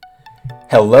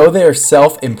Hello there,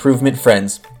 self-improvement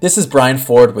friends. This is Brian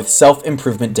Ford with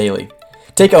Self-Improvement Daily.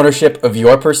 Take ownership of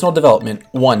your personal development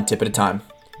one tip at a time.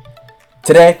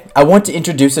 Today, I want to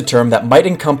introduce a term that might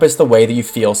encompass the way that you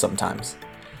feel sometimes.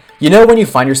 You know when you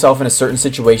find yourself in a certain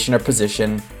situation or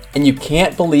position and you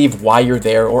can't believe why you're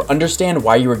there or understand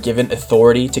why you were given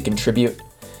authority to contribute?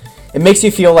 It makes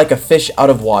you feel like a fish out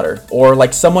of water or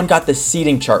like someone got the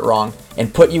seating chart wrong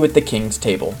and put you at the king's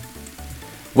table.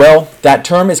 Well, that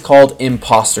term is called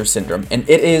imposter syndrome, and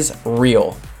it is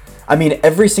real. I mean,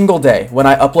 every single day when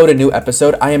I upload a new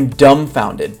episode, I am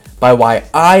dumbfounded by why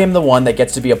I am the one that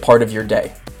gets to be a part of your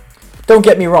day. Don't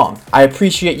get me wrong, I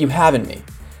appreciate you having me,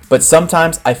 but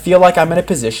sometimes I feel like I'm in a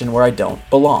position where I don't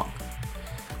belong.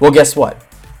 Well, guess what?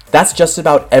 That's just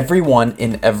about everyone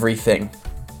in everything.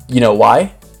 You know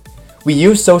why? We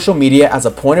use social media as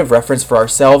a point of reference for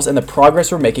ourselves and the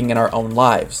progress we're making in our own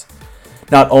lives.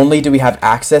 Not only do we have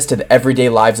access to the everyday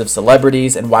lives of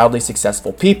celebrities and wildly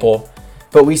successful people,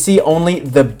 but we see only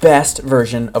the best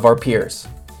version of our peers.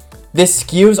 This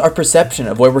skews our perception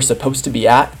of where we're supposed to be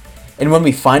at, and when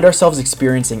we find ourselves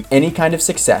experiencing any kind of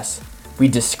success, we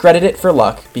discredit it for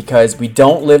luck because we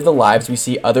don't live the lives we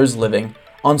see others living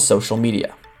on social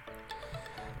media.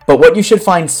 But what you should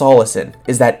find solace in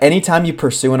is that anytime you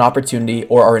pursue an opportunity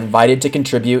or are invited to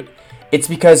contribute, it's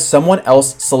because someone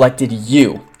else selected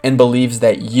you and believes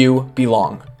that you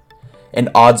belong. And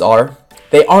odds are,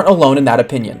 they aren't alone in that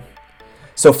opinion.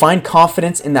 So find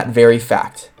confidence in that very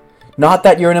fact. Not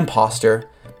that you're an imposter,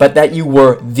 but that you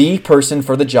were the person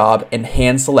for the job and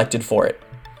hand-selected for it.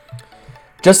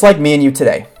 Just like me and you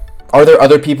today, are there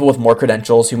other people with more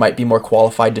credentials who might be more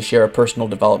qualified to share a personal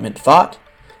development thought?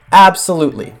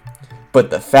 Absolutely.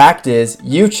 But the fact is,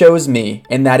 you chose me,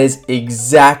 and that is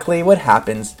exactly what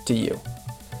happens to you.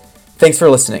 Thanks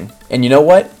for listening. And you know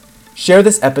what? Share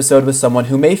this episode with someone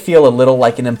who may feel a little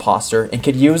like an imposter and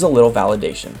could use a little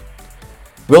validation.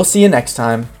 We'll see you next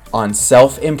time on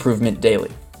Self-Improvement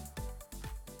Daily.